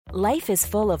Life is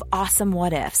full of awesome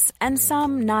what-ifs, and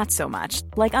some not so much,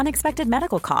 like unexpected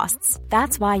medical costs.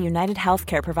 That's why United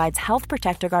Healthcare provides Health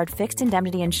Protector Guard fixed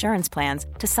indemnity insurance plans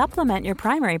to supplement your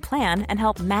primary plan and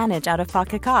help manage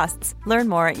out-of-pocket costs. Learn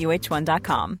more at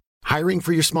uh1.com. Hiring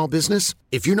for your small business?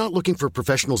 If you're not looking for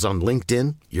professionals on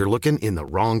LinkedIn, you're looking in the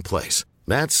wrong place.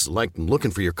 That's like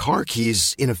looking for your car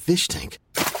keys in a fish tank.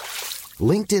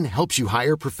 LinkedIn helps you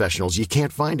hire professionals you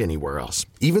can't find anywhere else,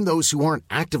 even those who aren't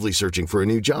actively searching for a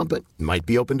new job but might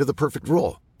be open to the perfect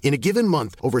role. In a given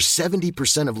month, over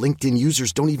 70% of LinkedIn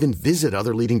users don't even visit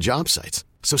other leading job sites.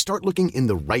 So start looking in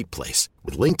the right place.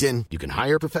 With LinkedIn, you can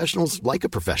hire professionals like a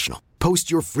professional.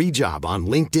 Post your free job on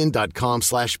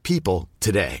linkedin.com/people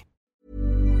today.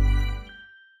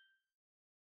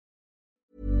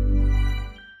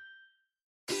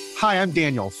 Hi, I'm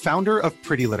Daniel, founder of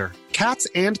Pretty Litter. Cats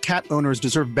and cat owners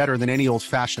deserve better than any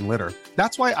old-fashioned litter.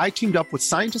 That's why I teamed up with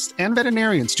scientists and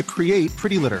veterinarians to create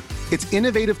Pretty Litter. Its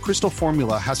innovative crystal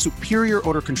formula has superior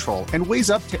odor control and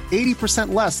weighs up to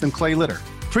 80% less than clay litter.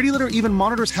 Pretty Litter even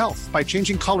monitors health by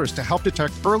changing colors to help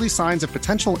detect early signs of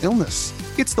potential illness.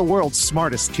 It's the world's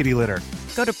smartest kitty litter.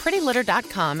 Go to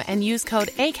prettylitter.com and use code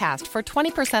ACAST for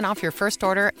 20% off your first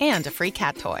order and a free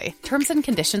cat toy. Terms and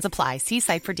conditions apply. See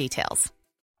site for details.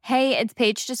 Hey, it's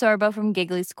Paige DeSorbo from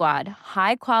Giggly Squad.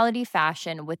 High quality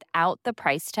fashion without the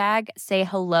price tag. Say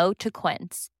hello to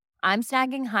Quince. I'm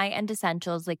snagging high-end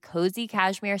essentials like cozy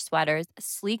cashmere sweaters,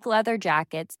 sleek leather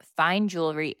jackets, fine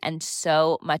jewelry, and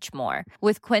so much more.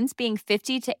 With Quince being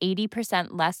 50 to 80%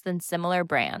 less than similar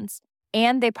brands.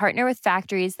 And they partner with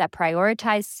factories that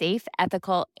prioritize safe,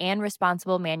 ethical, and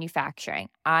responsible manufacturing.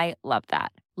 I love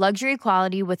that. Luxury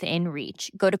quality within reach.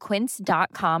 Go to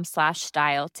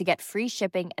quince.com/style to get free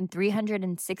shipping and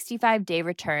 365-day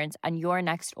returns on your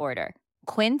next order.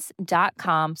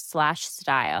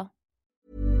 Quince.com/style.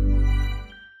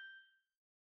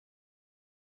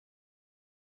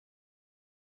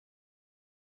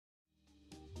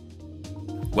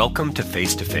 Welcome to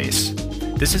Face to Face.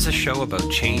 This is a show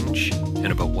about change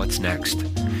and about what's next.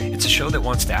 It's a show that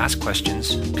wants to ask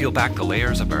questions, peel back the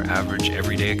layers of our average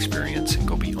everyday experience, and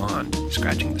go beyond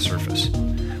scratching the surface.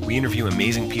 We interview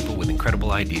amazing people with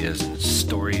incredible ideas and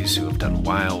stories who have done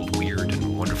wild, weird,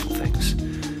 and wonderful things.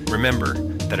 Remember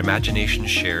that imagination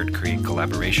shared creates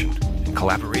collaboration, and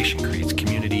collaboration creates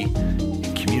community,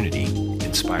 and community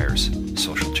inspires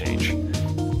social change.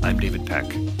 I'm David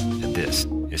Peck, and this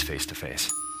is Face to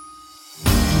Face.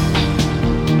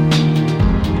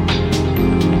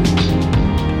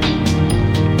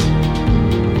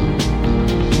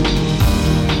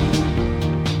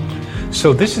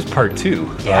 So this is part two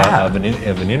of an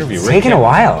interview. It's taken a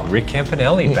while. Rick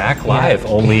Campanelli back live,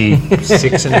 only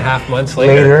 6.5 months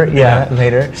later.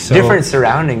 Later. So different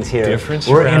surroundings here.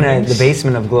 We're in the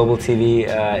basement of Global TV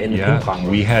in the ping pong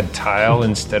room. We had tile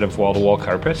instead of wall-to-wall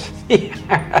carpet.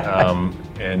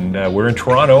 And we're in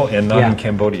Toronto and not in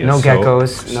Cambodia. No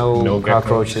geckos, no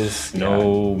cockroaches.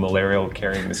 No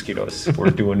malarial-carrying mosquitoes. We're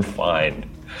doing fine.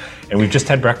 And we've just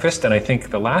had breakfast, and I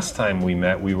think the last time we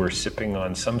met, we were sipping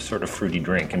on some sort of fruity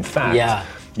drink. In fact,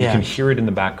 you can hear it in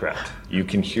the background. You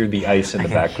can hear the ice in the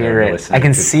background. Hear it. I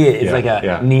can see it. It's like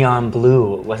a neon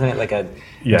blue. Wasn't it like a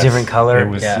different color? It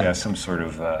was some sort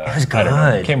of... it was good. I don't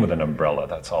know. It came with an umbrella,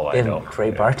 that's all I know.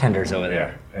 Great bartenders over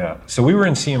there. Yeah. So we were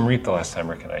in Siem Reap the last time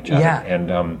Rick and I chatted. Yeah. And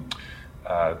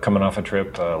coming off a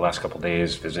trip last couple of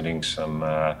days, visiting some...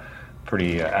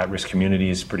 pretty at-risk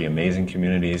communities, pretty amazing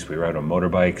communities. We were out on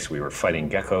motorbikes. We were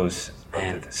fighting geckos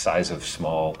the size of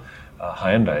small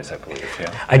Hyundais, I believe.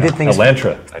 I did things...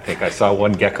 Elantra. I think I saw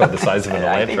one gecko the size of an Elantra.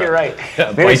 I think you're right.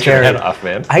 Bite your head off,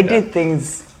 man. I did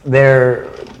things there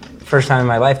first time in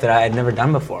my life that I had never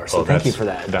done before. So thank you for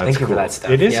that. Thank you for that stuff.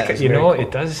 It is, cool.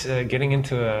 It does, getting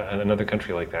into another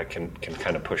country like that can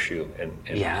kind of push you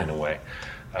in a way.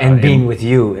 And being with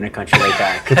you in a country like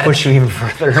that could push you even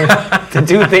further to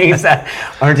do things that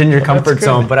aren't in your comfort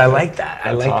zone. But I like that.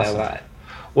 I like that a lot.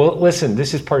 Well, listen,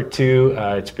 this is part two.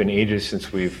 It's been ages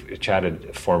since we've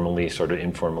chatted formally, sort of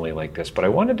informally like this. But I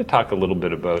wanted to talk a little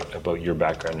bit about your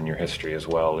background and your history as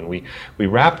well. And we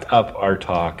wrapped up our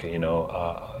talk.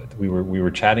 We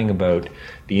were chatting about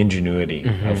the ingenuity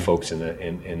of folks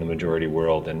in the majority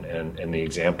world, and the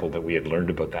example that we had learned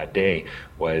about that day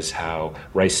was how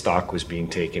rice stalk was being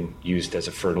used as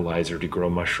a fertilizer to grow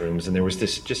mushrooms, and there was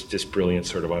this brilliant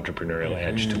sort of entrepreneurial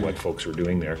edge to what folks were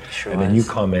doing there. Sure and then you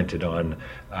commented on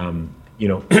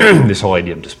this whole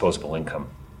idea of disposable income.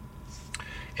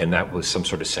 And that was some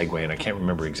sort of segue, and I can't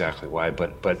remember exactly why,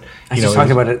 but I just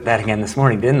talked about that again this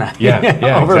morning, didn't I?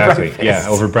 Yeah, over exactly. Breakfast. Yeah,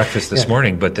 over breakfast this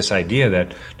morning. But this idea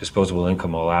that disposable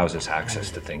income allows us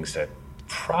access to things that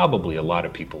probably a lot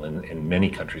of people in many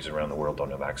countries around the world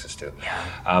don't have access to.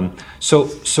 Yeah.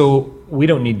 So we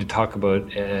don't need to talk about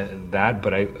that,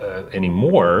 but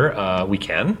anymore. We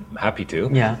can. I'm happy to.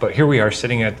 Yeah. But here we are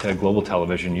sitting at Global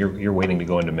Television. You're waiting to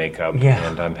go into makeup,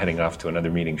 and I'm heading off to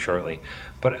another meeting shortly.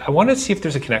 But I wanted to see if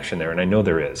there's a connection there, and I know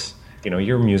there is.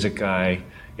 You're a music guy.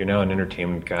 You're now an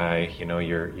entertainment guy.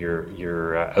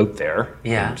 You're out there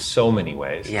in so many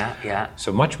ways. Yeah.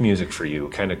 So much music for you,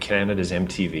 kind of Canada's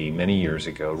MTV many years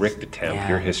ago. Rick the Temp,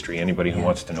 your history. Anybody who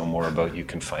wants to know more about you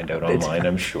can find out online,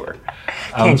 I'm sure.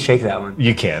 Can't shake that one.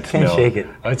 You can't. Can't shake it.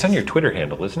 It's on your Twitter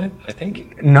handle, isn't it? I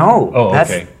think. No. Oh,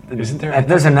 okay. Isn't there?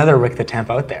 There's another Rick the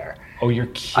Temp out there. Oh, you're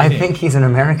kidding. I think he's an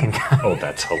American guy. Oh,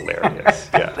 that's hilarious.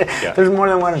 Yeah. There's more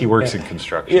than one. He works in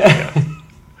construction. Yeah.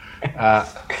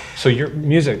 So your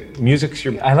music's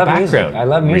your background. Music. I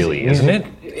love music. Really, isn't it?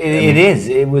 It is.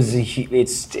 It was. It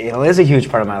is a huge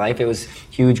part of my life. It was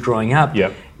huge growing up.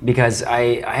 Yep. Because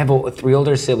I have 3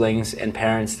 older siblings and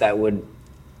parents that would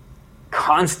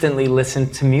constantly listen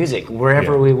to music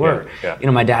wherever we were.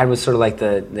 Yeah. My dad was sort of like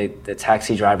the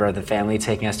taxi driver of the family,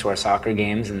 taking us to our soccer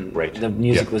games, and the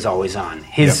music was always on.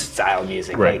 His style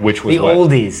music, right? Which was the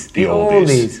oldies. The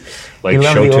oldies. Like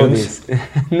show tunes?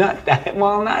 Not that.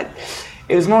 Well, not.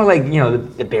 It was more like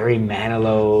the Barry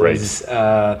Manilow's,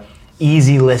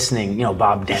 easy listening.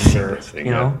 Bob Denver.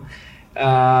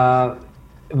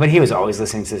 But he was always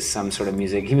listening to some sort of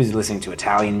music. He was listening to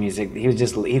Italian music.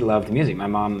 He loved music. My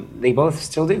mom, they both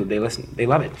still do. They listen. They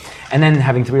love it. And then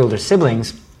having 3 older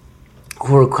siblings,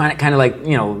 who are kind of like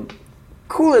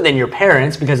cooler than your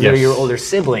parents because they're your older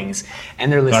siblings, and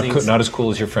they're listening. Not as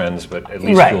cool as your friends, but at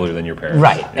least cooler than your parents.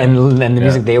 Right, yeah. and the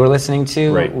music they were listening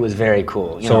to was very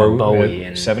cool. So Bowie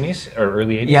and 70s or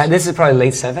early 80s. Yeah, this is probably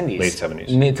late 70s. Late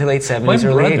 70s, mid to late 70s,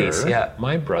 early 80s. Yeah.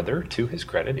 My brother, to his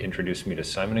credit, introduced me to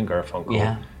Simon and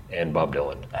Garfunkel and Bob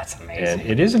Dylan. That's amazing. And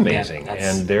it is amazing,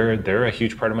 and they're a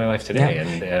huge part of my life today. Yeah.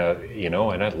 And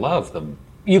and I love them.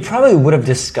 You probably would have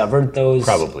discovered those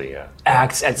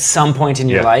acts at some point in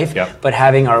your life, but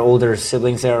having our older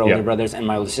siblings there, our older brothers, and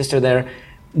my older sister there,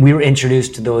 we were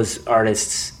introduced to those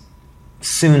artists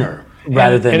sooner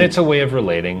rather than... And it's a way of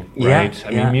relating, right?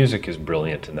 I mean, music is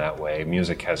brilliant in that way.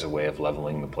 Music has a way of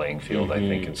leveling the playing field, I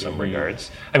think, in some regards.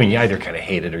 I mean, you either kind of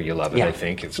hate it or you love it, I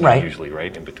think. It's not usually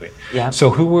right in between. Yeah. So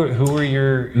who were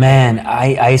your... Man,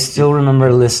 I still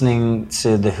remember listening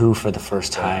to The Who for the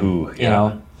first time. The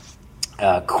Who,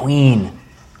 Queen.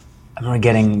 I remember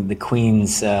getting the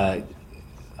Queen's. I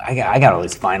got all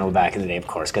this vinyl back in the day, of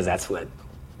course, because that's what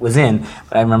was in.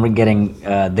 But I remember getting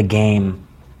The Game.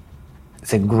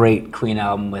 It's a great Queen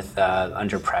album with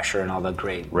Under Pressure and all the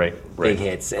great big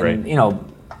hits. And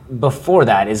before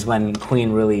that is when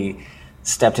Queen really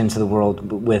stepped into the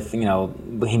world with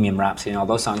Bohemian Rhapsody and all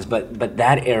those songs. But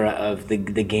that era of the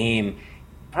Game,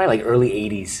 probably like early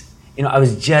 '80s. I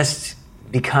was just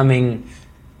becoming,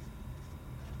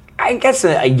 I guess,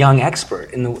 a young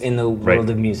expert in the world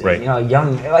of music. Right.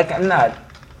 I'm not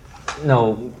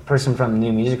no person from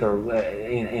new music or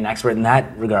an expert in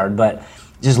that regard, but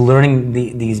just learning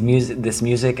this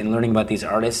music and learning about these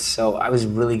artists. So I was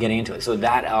really getting into it. So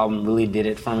that album really did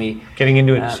it for me. Getting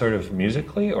into it sort of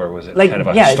musically, or was it kind of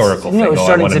a historical thing?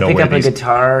 Starting to pick up a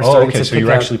guitar. So you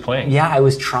were actually playing. Yeah, I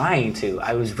was trying to.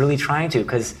 I was really trying to,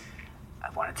 because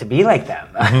wanted to be like them.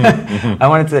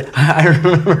 I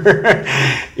remember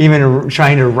even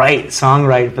trying to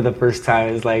songwrite for the first time.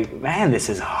 I was like, man, this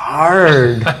is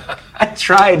hard. I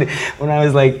tried when I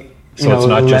was like, it's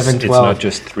 11, 12. It's not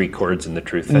just 3 chords in the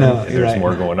truth then. No, there's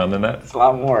more going on than that. It's a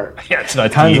lot more. Yeah, it's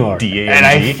not tons more. D, A, and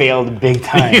I failed big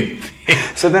time.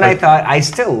 So then I thought, I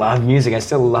still love music. I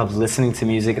still love listening to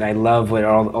music, and I love what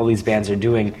all these bands are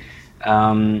doing.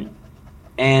 And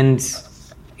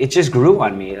it just grew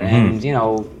on me. And,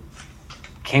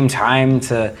 came time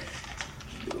to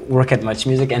work at Much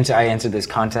Music. I entered this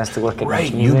contest to work at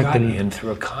Much Music. Right, you got in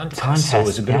through a contest, so it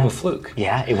was a bit of a fluke.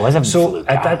 Yeah, it was a fluke. So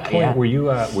at that point, were you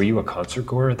a concert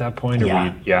goer at that point?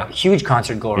 Or huge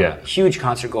concert goer. Yeah. Huge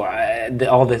concert goer.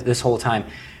 This whole time.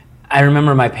 I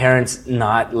remember my parents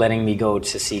not letting me go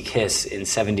to see Kiss in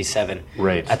 '77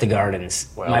 at the Gardens.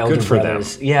 Well, my older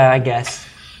brothers. Yeah, I guess.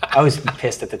 I was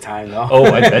pissed at the time, though. Oh,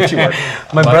 I bet you were.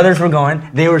 My brothers were going.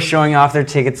 They were showing off their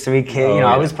tickets to be Kiss.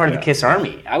 I was part of the Kiss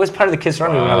Army. I was part of the Kiss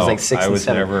Army when I was like 6 and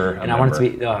 7. I wanted to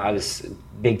be. I was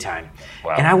big time.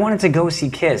 Wow. And I wanted to go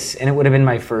see Kiss, and it would have been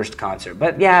my first concert.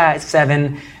 But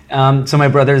 7. So my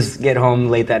brothers get home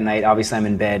late that night. Obviously, I'm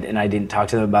in bed, and I didn't talk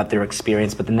to them about their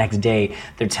experience. But the next day,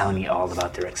 they're telling me all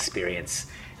about their experience.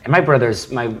 And my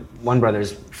one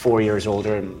brother's 4 years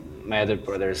older, and my other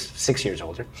brother is 6 years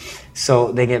older.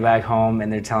 So they get back home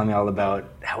and they're telling me all about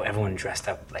how everyone dressed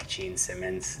up like Gene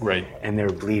Simmons. Right. And they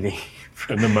were bleeding.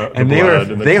 And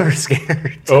they were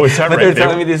scared. Oh, is that but right? They're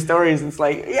telling me these stories. It's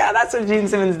like, yeah, that's what Gene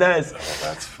Simmons does. Oh,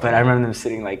 that's funny. But I remember them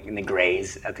sitting like in the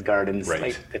Grays at the Gardens,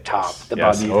 like the top, the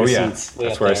yes. Bobby Oh, the yeah. seats.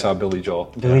 That's where I saw Billy Joel.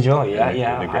 Billy Joel,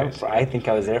 yeah. I I think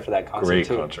I was there for that concert Great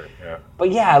too. concert, yeah. But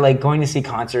yeah, like going to see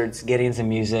concerts, getting into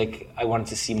music, I wanted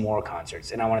to see more concerts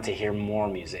and I wanted to hear more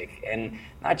music. And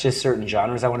not just certain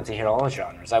genres, I wanted to hear all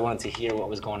genres. I wanted to hear what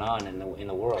was going on in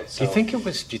the world. So, Do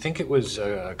you think it was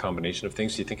a combination of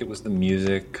things? Do you think it was the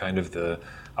music, kind of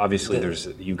obviously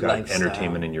you got lifestyle.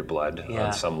 Entertainment in your blood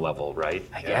on some level, right?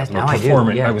 I guess Or now I do.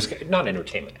 performing. Yeah. I was not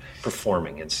entertainment,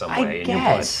 performing in some way in your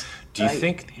blood. guess. Do you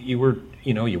think you were,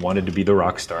 you wanted to be the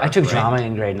rock star? I took right? drama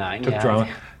in grade 9. Took drama.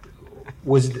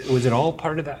 Was it all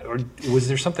part of that, or was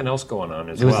there something else going on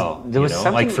as well? There was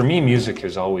something. Like for me, music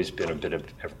has always been a bit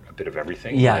of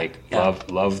everything. Yeah, Like yeah.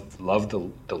 love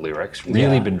the lyrics.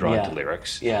 Really been drawn to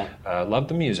lyrics. Yeah. Love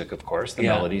the music, of course, the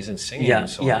melodies and singing Yeah, and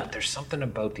so on. yeah. But there's something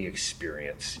about the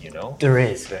experience, There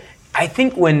is. I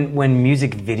think when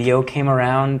music video came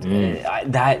around,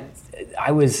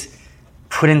 I was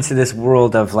put into this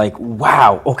world of like,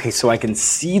 wow, okay, so I can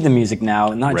see the music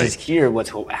now, and not just hear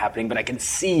what's happening, but I can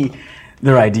see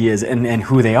their ideas and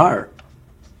who they are.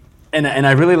 And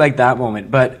I really like that moment.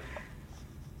 But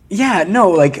yeah, no,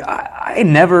 like I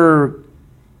never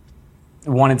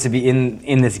wanted to be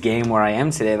in this game where I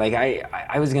am today. Like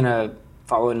I was gonna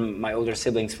follow in my older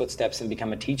siblings' footsteps and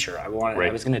become a teacher. I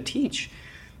was gonna teach.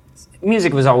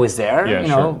 Music was always there, Yeah, you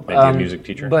know. sure. Maybe a music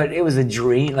teacher. But it was a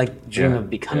dream Yeah, of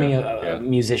becoming a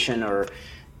musician or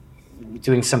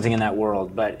doing something in that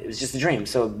world. But it was just a dream.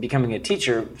 So becoming a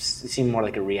teacher seemed more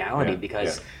like a reality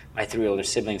because my 3 older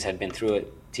siblings had been through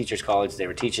it. Teachers college, they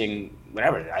were teaching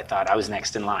whatever. I thought I was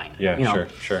next in line. Yeah, you know?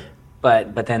 sure.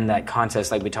 But then that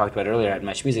contest, like we talked about earlier at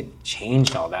Much Music,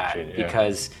 changed all that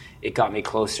because it got me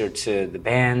closer to the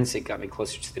bands, it got me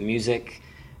closer to the music,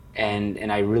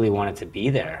 and I really wanted to be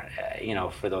there,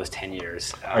 for those 10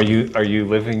 years. Are you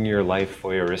living your life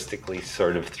voyeuristically,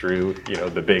 sort of through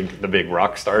the big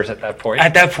rock stars at that point?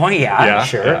 At that point,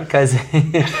 sure, because.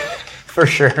 For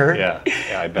sure. Yeah,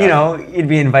 I bet. You'd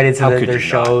be invited to their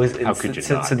shows and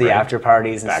to the after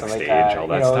parties and backstage, stuff like that. all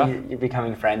that stuff. You're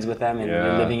becoming friends with them and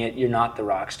you're living it. You're not the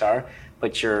rock star,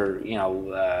 but you're,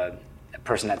 a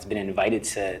person that's been invited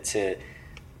to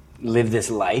live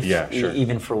this life,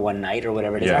 even for one night or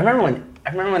whatever it is. Yeah. I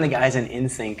remember when the guys in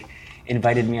NSYNC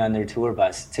invited me on their tour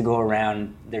bus to go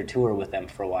around their tour with them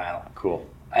for a while. Cool.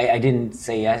 I didn't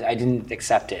say yes. I didn't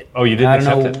accept it. Oh, you didn't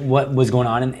accept it? I don't know what was going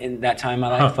on in that time in my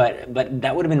life, but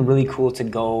that would have been really cool to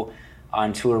go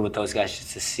on tour with those guys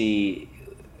just to see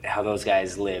how those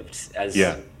guys lived as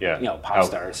pop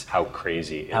stars. How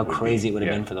crazy it would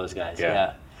have been for those guys.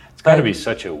 Yeah. It's got to be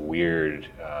such a weird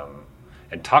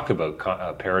and talk about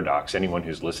paradox. Anyone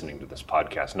who's listening to this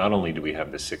podcast, not only do we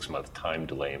have the 6-month time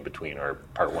delay in between our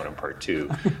part 1 and part 2,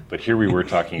 but here we were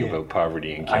talking about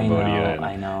poverty in Cambodia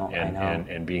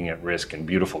and being at risk in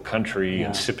beautiful country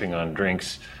and sipping on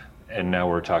drinks, and now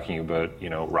we're talking about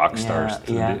rock stars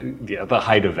the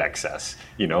height of excess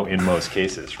in most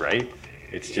cases, right?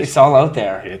 It's all out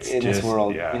there in this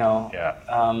world.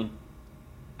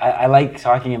 I like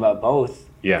talking about both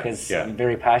because I'm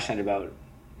very passionate about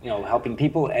helping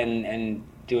people and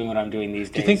doing what I'm doing these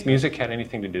days. Do you think music had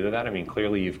anything to do with that? I mean,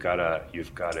 clearly you've got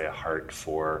a heart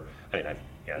for, at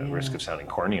the risk of sounding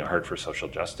corny, a heart for social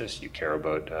justice. You care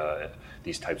about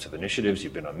these types of initiatives.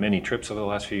 You've been on many trips over the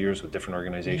last few years with different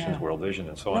organizations, World Vision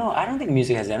and so on. No, I don't think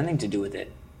music has anything to do with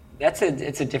it. It's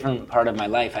a different part of my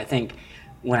life. I think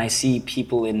when I see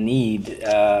people in need,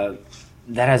 that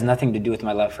has nothing to do with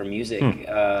my love for music.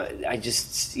 I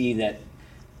just see that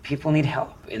people need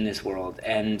help in this world,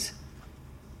 and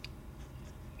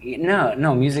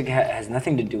no, music has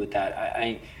nothing to do with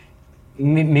that.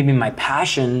 Maybe my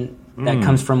passion that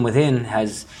comes from within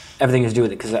has everything to do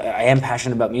with it, because I am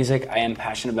passionate about music. I am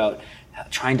passionate about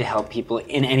trying to help people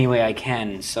in any way I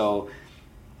can. So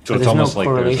it's almost no like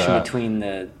correlation between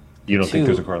the You don't think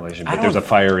there's a correlation, but there's a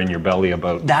fire in your belly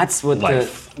about that's what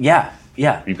life. Yeah.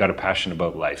 You've got a passion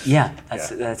about life. Yeah,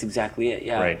 that's exactly it.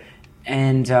 Yeah. Right.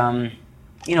 And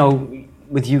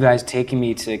with you guys taking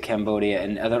me to Cambodia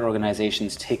and other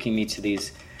organizations taking me to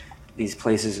these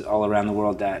places all around the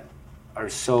world that are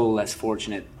so less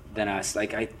fortunate than us,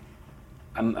 like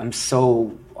I'm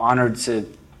so honored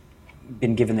to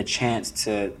been given the chance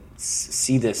to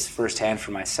see this firsthand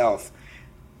for myself.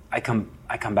 I come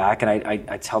back and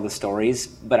I tell the stories,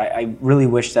 but I really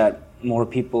wish that more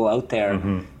people out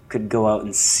there could go out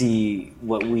and see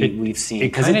what we've seen.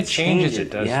 It kind of changes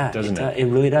it, yeah, doesn't it? It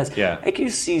really does. Yeah. Like you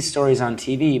see stories on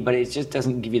TV, but it just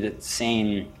doesn't give you the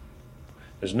same.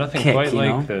 There's nothing kick, quite you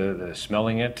like know? the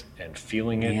smelling it and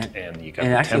feeling it, Yeah. and you got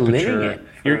And the actually living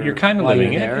temperature. it You're kind of while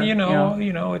living you're it, there,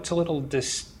 you know. It's a little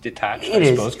detached, It I is,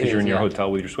 suppose, because it you're is, in your yeah.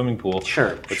 hotel with your swimming pool.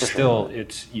 Sure, but sure, still,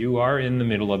 you are in the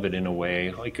middle of it in a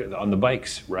way, like on the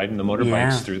bikes, riding the motorbikes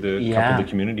Yeah. through the Yeah. couple of the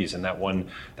communities, and that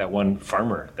one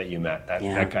farmer that you met,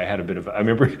 that guy had a bit of. I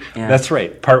remember. Yeah. That's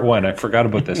right, part one. I forgot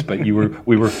about this, but we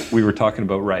were talking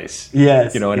about rice.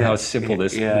 Yes, and how yes. simple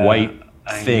this Yeah. white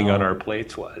I thing know. on our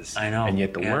plates was. I know. And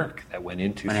yet the Yeah. work that went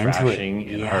into Went into it. thrashing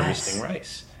and Yes. harvesting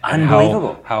rice. And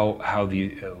Unbelievable. how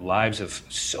the lives of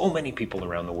so many people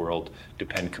around the world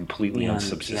depend completely on Yeah.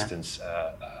 subsistence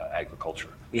agriculture.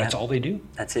 Yeah. That's all they do.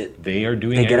 That's it. They are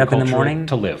doing They get up in the agriculture morning.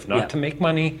 to live, not Yeah. to make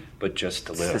money, but just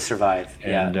to live. To survive.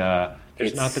 And yeah.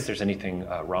 there's not It's- that there's anything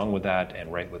wrong with that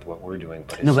and right with what we're doing,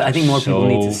 but it's No, but I think more just people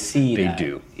need to so- see they that.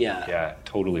 do. Yeah. Yeah,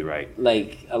 totally right.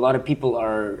 Like a lot of people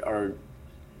are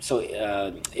so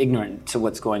ignorant to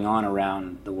what's going on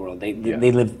around the world.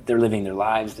 They're living their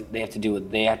lives. They have to do what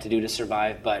they have to do to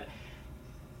survive. But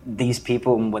these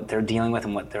people and what they're dealing with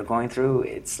and what they're going through,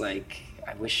 it's like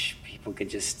I wish people could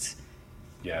just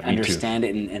Yeah, me too. understand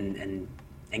it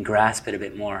and grasp it a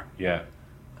bit more. Yeah.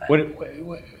 What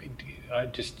I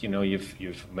just,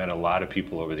 you've met a lot of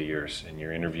people over the years in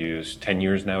your interviews. 10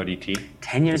 years now at ET.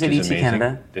 10 years which at is ET amazing.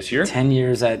 Canada. This year? 10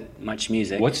 years at Much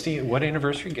Music. What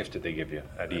anniversary gift did they give you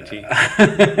at ET?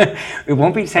 It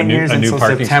won't be 10 A new- years a new until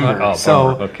parking September. spot? Oh,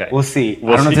 so bummer. Okay. we'll see.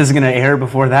 We'll I don't know see. if this is going to air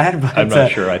before that, but I'm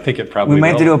not sure. I think it probably we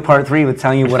might will. do a part 3 with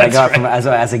telling you what I That's got from right.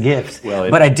 as a gift.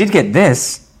 Well, but I did get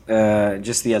this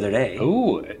just the other day.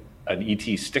 Ooh, an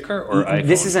ET sticker or iPhone?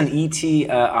 This is an ET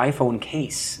iPhone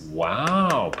case.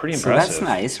 Wow, pretty So impressive. that's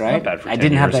nice, right? Not bad for I 10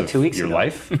 didn't have years that 2 of weeks your ago.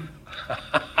 life.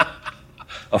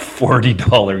 A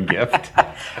 $40 gift.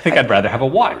 I think I'd rather have a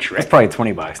watch, right? It's probably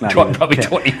 $20. Not Probably even.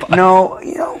 $20.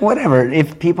 No, whatever.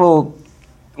 If people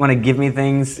want to give me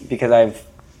things because I've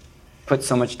put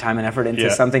so much time and effort into Yeah.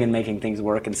 something and making things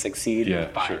work and succeed, Yeah,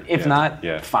 fine. sure. If Yeah, not,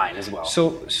 yeah. fine as well.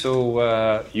 So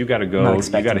you got to Not go. You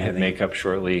expecting got to hit anything. makeup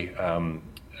shortly.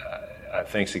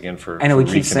 Thanks again for. I know for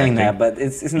we keep saying reconnecting. that, but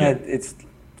isn't Yeah. that it's?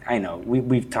 I know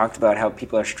we've talked about how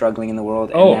people are struggling in the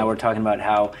world, and Oh. now we're talking about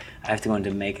how I have to go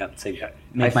into makeup to I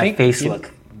make my think face you-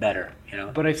 look better.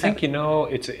 But I think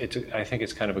I think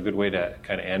it's kind of a good way to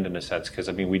kind of end in a sense because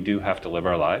I mean we do have to live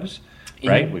our lives,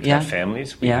 right? We've Yeah. got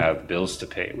families, we Yeah. have bills to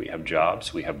pay, we have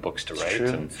jobs, we have books to write, true,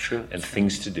 and it's true, and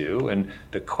things to do. And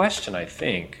the question I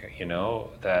think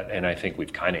and I think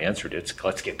we've kind of answered it. It's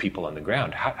let's get people on the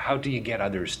ground. How do you get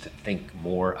others to think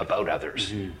more about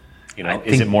others? Mm-hmm.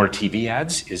 Is it more TV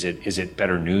ads? Is it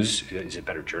better news? Is it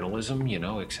better journalism?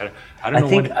 Et cetera. I don't know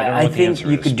think what the think answer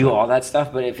you is, could do but- all that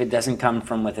stuff, but if it doesn't come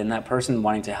from within that person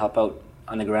wanting to help out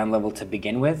on the ground level to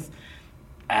begin with,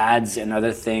 ads and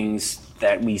other things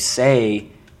that we say,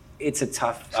 it's a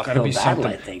tough gotta uphill be battle.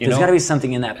 something, I think you there's know? got to be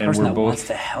something in that And person we're that both- wants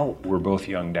to help. We're both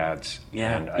young dads.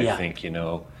 Yeah, And I yeah. think,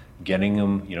 getting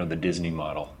them, the Disney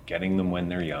model, getting them when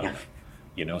they're young,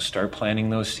 start planting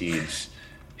those seeds.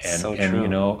 And, So and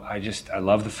true. I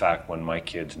love the fact when my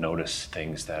kids notice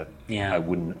things that Yeah. I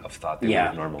wouldn't have thought they Yeah. would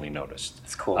have normally noticed.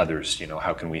 It's cool. Others,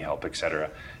 how can we help, et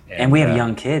cetera. And we have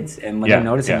young kids, and when yeah, they're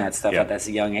noticing yeah, that stuff yeah. at that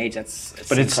young age,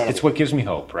 But it's what gives me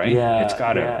hope, right? Yeah, It's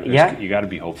gotta, yeah. you gotta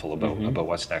be hopeful about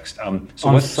what's next. I'm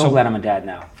so glad I'm a dad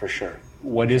now, for sure.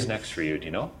 What is next for you? Do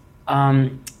you know?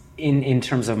 In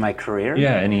terms of my career,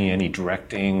 Yeah, any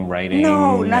directing, writing?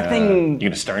 No, nothing. You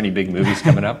gonna star any big movies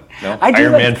coming up? No, I do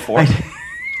Iron like- Man 4.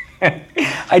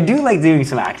 I do like doing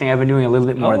some acting. I've been doing a little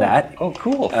bit more of that. Oh,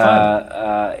 cool,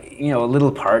 fun.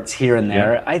 Little parts here and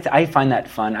there. Yeah. I find that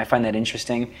fun. I find that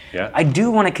interesting. Yeah. I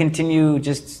do want to continue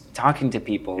just talking to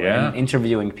people Yeah. and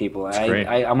interviewing people. great.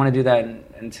 I want to do that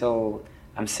until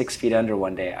I'm 6 feet under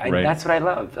one day. Right. That's what I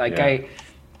love. Like Yeah.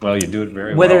 Well, you do it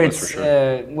very well. whether that's it's for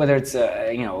sure. whether it's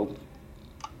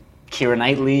Keira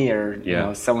Knightley or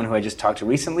Yeah. someone who I just talked to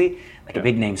recently, like a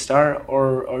big name star,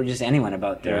 or just anyone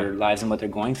about their Yeah. lives and what they're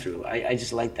going through. I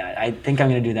just like that. I think I'm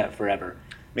going to do that forever.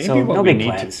 Maybe so what no we big need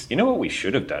plans. to, you know what we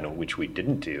should have done, which we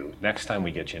didn't do. Next time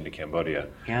we get you into Cambodia,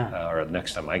 Yeah. or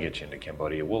next time I get you into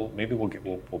Cambodia, we'll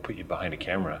put you behind a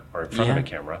camera or in front of Yeah. a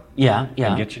camera. Yeah, yeah.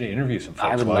 And get you to interview some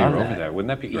I folks would while love you're over that. there. Wouldn't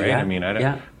that be great? Yeah, I mean,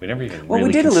 yeah. we never even. Well, really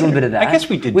we did a little considered- bit of that. I guess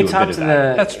we did. We do a talked bit to of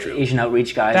that. the That's true. Asian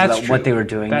outreach guys That's about true. what they were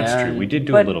doing That's there. true. We did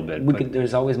do but a little bit, we but- could,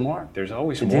 there's always more. There's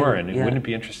always to more, do, and yeah. wouldn't it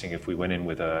be interesting if we went in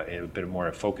with a bit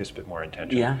more focus, a bit more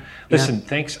intention? Yeah, Listen,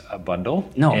 thanks a bundle.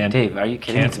 No, and Dave, are you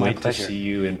kidding? Can't It's my wait to pleasure. see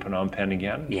you in Phnom Penh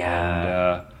again.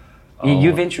 Yeah. And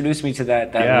You've introduced me to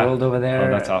that world over there.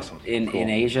 Oh, that's awesome. In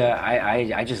Asia,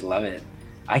 I just love it.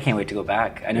 I can't wait to go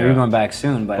back. I know Yeah. you're going back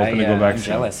soon, but Hoping to go back I'm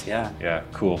soon. jealous. Yeah. Yeah,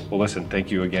 cool. Well, listen,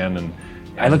 thank you again, and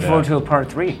I look forward to a part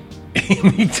 3.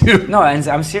 Me too. No, and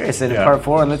I'm serious. And Yeah. part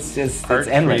 4, it's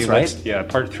endless, right?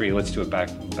 Part 3. Let's do it back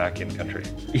in country.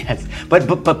 Yes,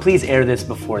 but please air this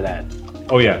before that.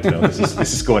 Oh yeah, no, this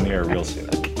is going here real soon.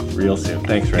 Real soon.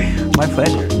 Thanks, Ray. My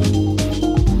pleasure.